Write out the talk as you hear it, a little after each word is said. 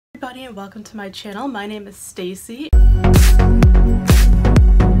everybody and welcome to my channel. My name is Stacy.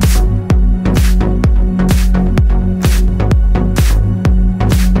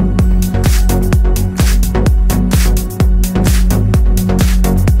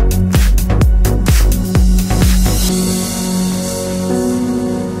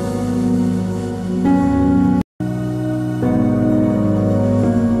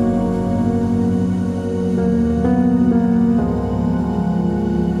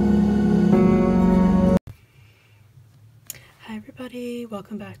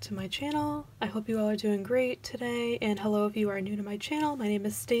 Welcome back to my channel. I hope you all are doing great today, and hello if you are new to my channel. My name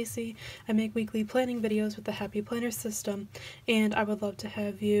is Stacy. I make weekly planning videos with the Happy Planner system, and I would love to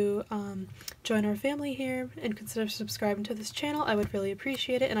have you join our family here and consider subscribing to this channel. I would really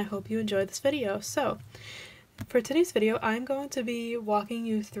appreciate it, and I hope you enjoy this video. So for today's video, I'm going to be walking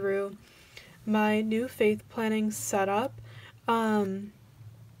you through my new faith planning setup. I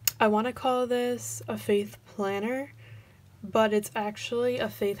want to call this a faith planner, but it's actually a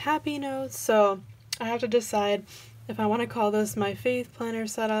faith happy note, so I have to decide if I want to call this my faith planner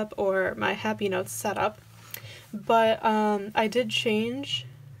setup or my happy notes setup. But I did change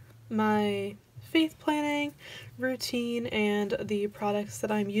my faith planning routine and the products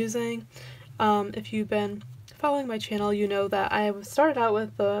that I'm using. If you've been following my channel, you know that I started out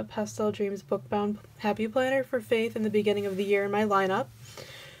with the Pastel Dreams book-bound happy planner for faith in the beginning of the year in my lineup.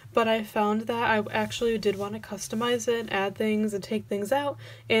 But I found that I actually did want to customize it and add things and take things out,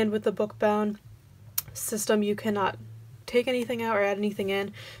 and with the book-bound system you cannot take anything out or add anything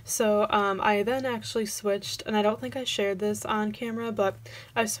in. So I then actually switched, and I don't think I shared this on camera, but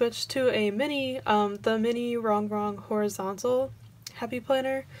I switched to a the mini Rongrong Horizontal Happy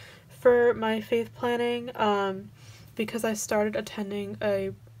Planner for my faith planning because I started attending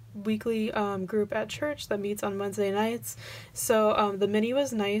a weekly group at church that meets on Wednesday nights. So the mini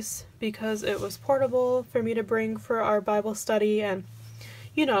was nice because it was portable for me to bring for our Bible study, and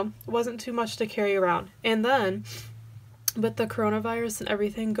you know, wasn't too much to carry around. And then with the coronavirus and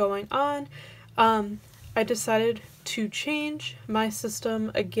everything going on, I decided to change my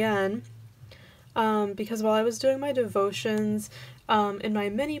system again because while I was doing my devotions in my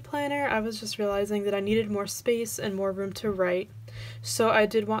mini planner, I was just realizing that I needed more space and more room to write. So I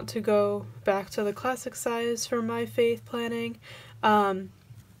did want to go back to the classic size for my faith planning, and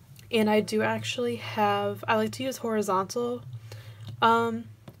I do actually have, I like to use horizontal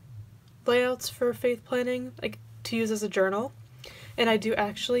layouts for faith planning, like to use as a journal, and I do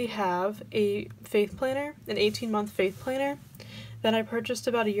actually have a faith planner, an 18-month faith planner that I purchased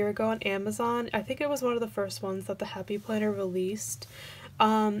about a year ago on Amazon. I think it was one of the first ones that the Happy Planner released.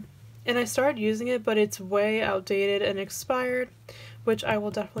 And I started using it, but it's way outdated and expired, which I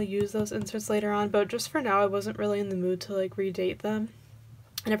will definitely use those inserts later on, but just for now I wasn't really in the mood to like redate them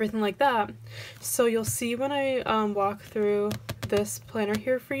and everything like that. So you'll see when I walk through this planner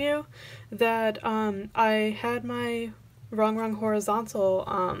here for you that I had my Rongrong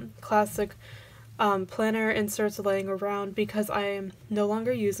Horizontal Classic planner inserts laying around because I am no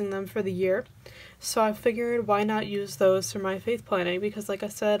longer using them for the year. So I figured why not use those for my faith planning, because like I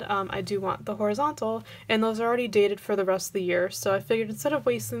said, I do want the horizontal, and those are already dated for the rest of the year, so I figured instead of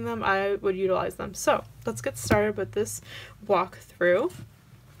wasting them, I would utilize them. So let's get started with this walkthrough.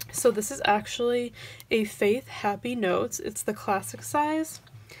 So this is actually a Faith Happy Notes. It's the classic size,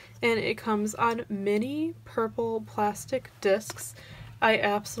 and it comes on mini purple plastic discs. I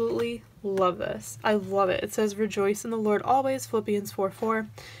absolutely love this. I love it. It says rejoice in the Lord always, Philippians 4:4.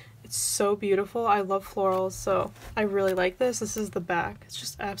 It's so beautiful. I love florals, so I really like this. This is the back. It's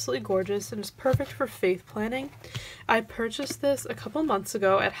just absolutely gorgeous, and it's perfect for faith planning. I purchased this a couple months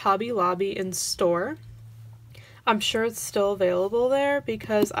ago at Hobby Lobby in store. I'm sure it's still available there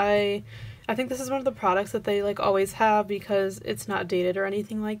because I think this is one of the products that they like always have because it's not dated or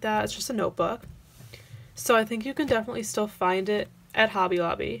anything like that. It's just a notebook. So I think you can definitely still find it at Hobby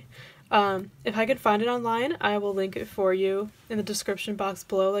Lobby. If I could find it online, I will link it for you in the description box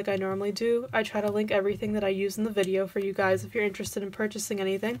below like I normally do. I try to link everything that I use in the video for you guys if you're interested in purchasing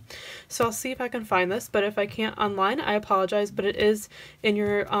anything. So I'll see if I can find this, but if I can't online, I apologize, but it is in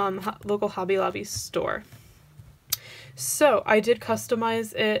your local Hobby Lobby store. So I did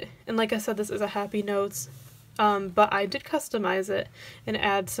customize it, and like I said, this is a Happy Notes, but I did customize it and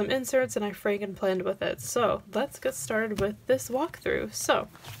add some inserts, and I Frankenplanned with it. So let's get started with this walkthrough. So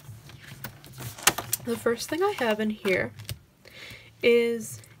the first thing I have in here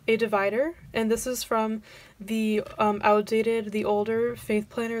is a divider, and this is from the the older faith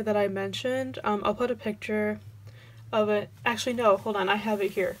planner that I mentioned. I'll put a picture of it. Actually, no, hold on, I have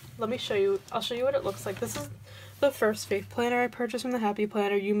it here. Let me show you. I'll show you what it looks like. This is the first faith planner I purchased from the Happy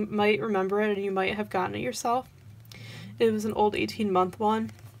Planner. You might remember it and you might have gotten it yourself. It was an old 18-month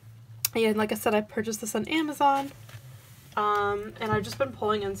one. And like I said, I purchased this on Amazon. And I've just been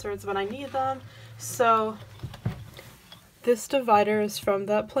pulling inserts when I need them. So this divider is from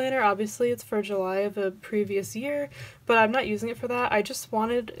that planner. Obviously it's for July of a previous year, but I'm not using it for that. I just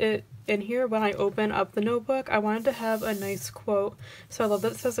wanted it in here when I open up the notebook. I wanted to have a nice quote. So I love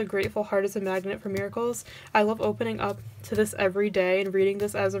that it says, "A grateful heart is a magnet for miracles." I love opening up to this every day and reading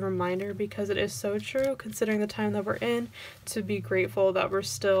this as a reminder, because it is so true considering the time that we're in, to be grateful that we're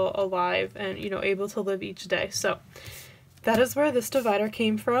still alive and, you know, able to live each day. So that is where this divider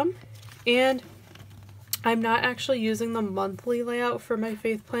came from. And I'm not actually using the monthly layout for my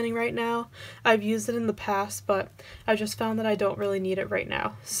faith planning right now. I've used it in the past, but I just found that I don't really need it right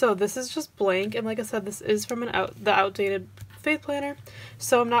now. So this is just blank, and like I said, this is from the outdated faith planner,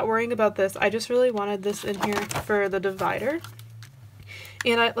 so I'm not worrying about this. I just really wanted this in here for the divider.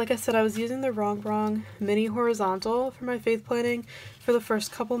 And like I said, I was using the Rongrong mini horizontal for my faith planning for the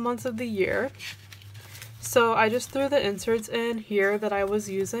first couple months of the year. So I just threw the inserts in here that I was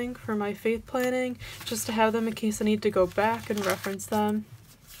using for my faith planning, just to have them in case I need to go back and reference them.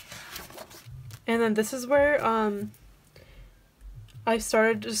 And then this is where I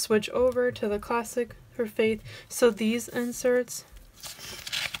started to switch over to the classic for faith. So these inserts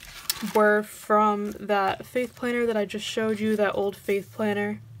were from that faith planner that I just showed you, that old faith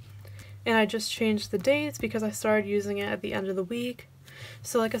planner. And I just changed the dates because I started using it at the end of the week.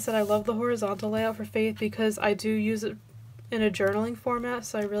 So like I said, I love the horizontal layout for faith because I do use it in a journaling format,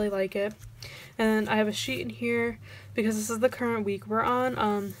 so I really like it. And I have a sheet in here because this is the current week we're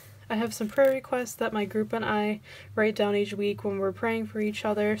on. I have some prayer requests that my group and I write down each week when we're praying for each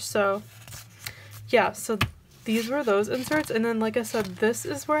other. So yeah, so these were those inserts. And then like I said, this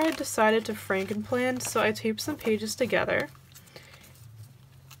is where I decided to Frankenplan. So I taped some pages together.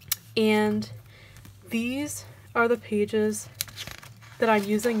 And these are the pages that I'm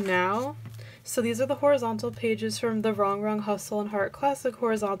using now. So these are the horizontal pages from the Rongrong Hustle and Heart Classic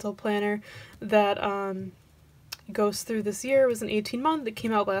Horizontal Planner that goes through this year. It was an 18-month. It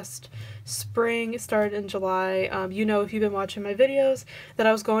came out last spring. It started in July. You know, if you've been watching my videos, that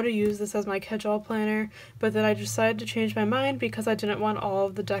I was going to use this as my catch-all planner, but then I decided to change my mind because I didn't want all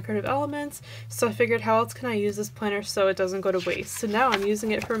of the decorative elements. So I figured, how else can I use this planner so it doesn't go to waste? So now I'm using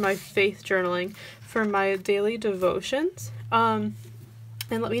it for my faith journaling, for my daily devotions.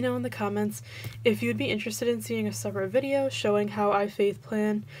 And let me know in the comments if you'd be interested in seeing a separate video showing how I faith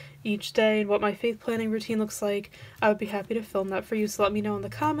plan each day and what my faith planning routine looks like. I would be happy to film that for you, so let me know in the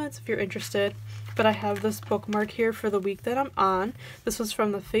comments if you're interested. But I have this bookmark here for the week that I'm on. This was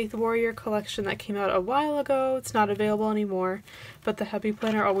from the Faith Warrior collection that came out a while ago. It's not available anymore, but the Happy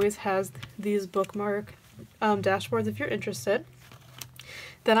Planner always has these bookmark dashboards if you're interested.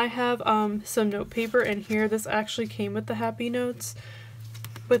 Then I have some note paper in here. This actually came with the Happy Notes.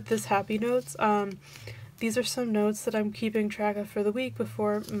 With this Happy Notes, these are some notes that I'm keeping track of for the week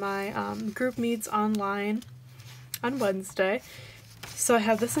before my group meets online on Wednesday. So I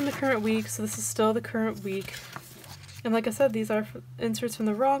have this in the current week, so this is still the current week. And like I said, these are inserts from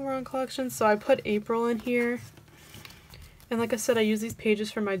the Rongrong collection, so I put April in here. And like I said, I use these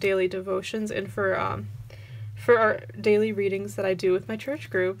pages for my daily devotions and for our daily readings that I do with my church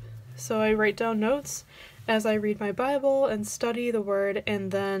group. So I write down notes as I read my Bible and study the Word,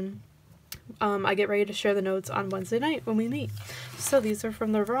 and then I get ready to share the notes on Wednesday night when we meet. So these are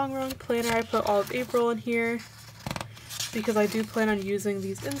from the Rongrong planner. I put all of April in here because I do plan on using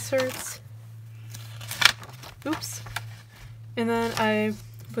these inserts. Oops. And then I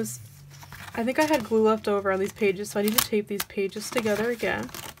think I had glue left over on these pages, so I need to tape these pages together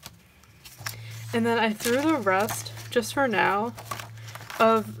again. And then I threw the rest, just for now,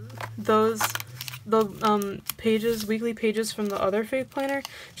 of the pages, weekly pages from the other faith planner,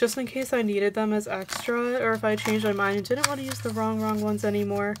 just in case I needed them as extra, or if I changed my mind and didn't want to use the wrong ones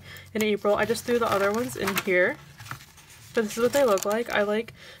anymore in April. I just threw the other ones in here. But this is what they look like. I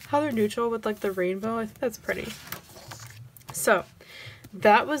like how they're neutral with like the rainbow. I think that's pretty. So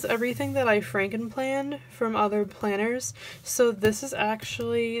that was everything that I Frankenplanned from other planners. So this is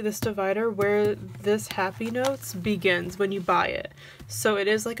actually this divider where this Happy Notes begins when you buy it. So it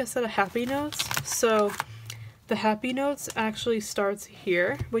is, like I said, a Happy Notes. So the Happy Notes actually starts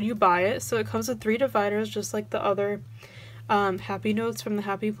here when you buy it. So it comes with 3 dividers, just like the other Happy Notes from the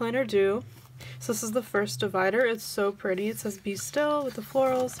Happy Planner do. So this is the first divider. It's so pretty. It says "Be Still" with the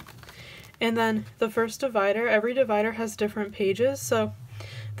florals. And then the first divider, every divider has different pages. So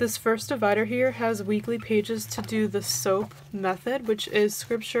This first divider here has weekly pages to do the SOAP method, which is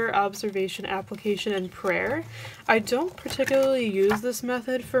scripture, observation, application, and prayer. I don't particularly use this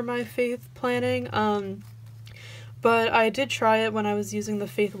method for my faith planning, but I did try it when I was using the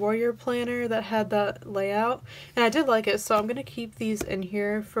Faith Warrior planner that had that layout, and I did like it, so I'm going to keep these in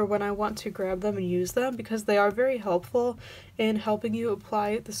here for when I want to grab them and use them, because they are very helpful in helping you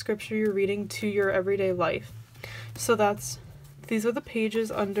apply the scripture you're reading to your everyday life. So these are the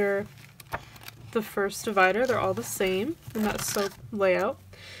pages under the first divider. They're all the same in that SOAP layout.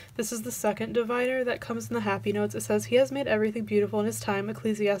 This is the second divider that comes in the happy notes. It says, "He has made everything beautiful in his time,"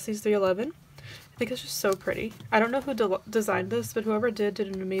 Ecclesiastes 3:11. I think it's just so pretty. I don't know who designed this, but whoever did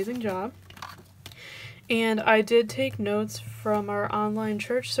an amazing job. And I did take notes from our online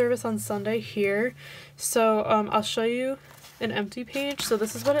church service on Sunday here. So I'll show you an empty page. So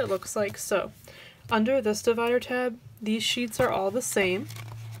this is what it looks like. So under this divider tab, these sheets are all the same.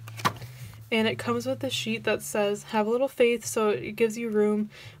 And it comes with a sheet that says, "Have a little faith," so it gives you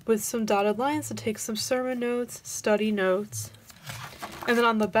room with some dotted lines to take some sermon notes, study notes. And then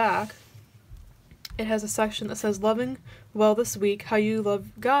on the back, it has a section that says, "Loving well this week, how you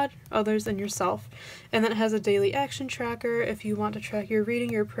love God, others, and yourself." And then it has a daily action tracker if you want to track your reading,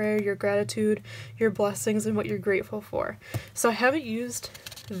 your prayer, your gratitude, your blessings, and what you're grateful for. So I haven't used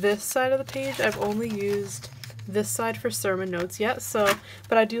this side of the page. I've only used this side for sermon notes yet,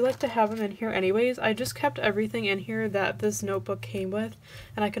 but I do like to have them in here anyways. I just kept everything in here that this notebook came with,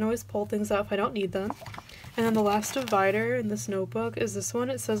 and I can always pull things out if I don't need them. And then the last divider in this notebook is this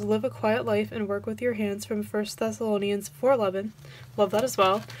one. It says, "Live a quiet life and work with your hands," from 1 Thessalonians 4:11. Love that as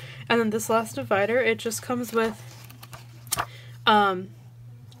well. And then this last divider, it just comes with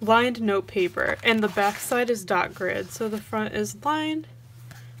lined note paper, and the back side is dot grid. So the front is lined,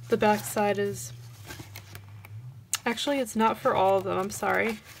 the back side is... Actually, it's not for all of them, I'm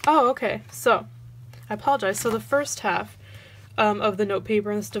sorry. Oh, okay, so I apologize. So the first half of the note paper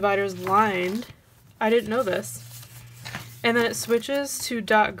in this divider is lined. I didn't know this. And then it switches to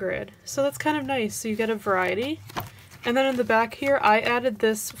dot grid. So that's kind of nice. So you get a variety. And then in the back here, I added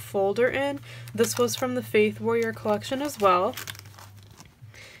this folder in. This was from the Faith Warrior collection as well.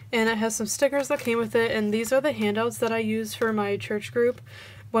 And it has some stickers that came with it. And these are the handouts that I use for my church group.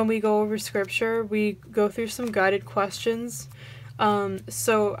 When we go over scripture, we go through some guided questions.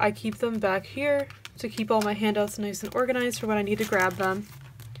 So I keep them back here to keep all my handouts nice and organized for when I need to grab them.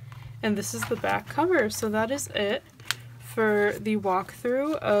 And this is the back cover. So that is it for the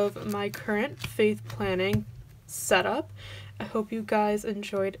walkthrough of my current faith planning setup. I hope you guys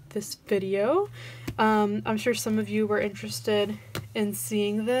enjoyed this video. I'm sure some of you were interested in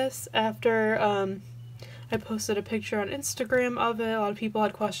seeing this after I posted a picture on Instagram of it. A lot of people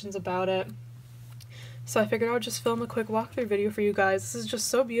had questions about it. So I figured I would just film a quick walkthrough video for you guys. This is just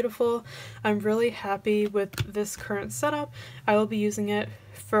so beautiful. I'm really happy with this current setup. I will be using it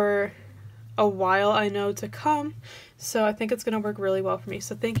for a while, I know, to come. So I think it's going to work really well for me.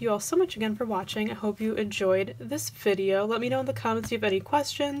 So thank you all so much again for watching. I hope you enjoyed this video. Let me know in the comments if you have any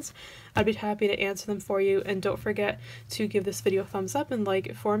questions. I'd be happy to answer them for you. And don't forget to give this video a thumbs up and like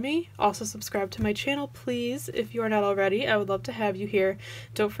it for me. Also subscribe to my channel, please, if you are not already. I would love to have you here.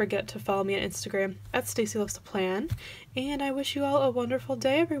 Don't forget to follow me on Instagram at Stacy Loves to Plan. And I wish you all a wonderful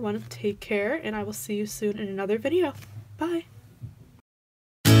day, everyone. Take care, and I will see you soon in another video. Bye!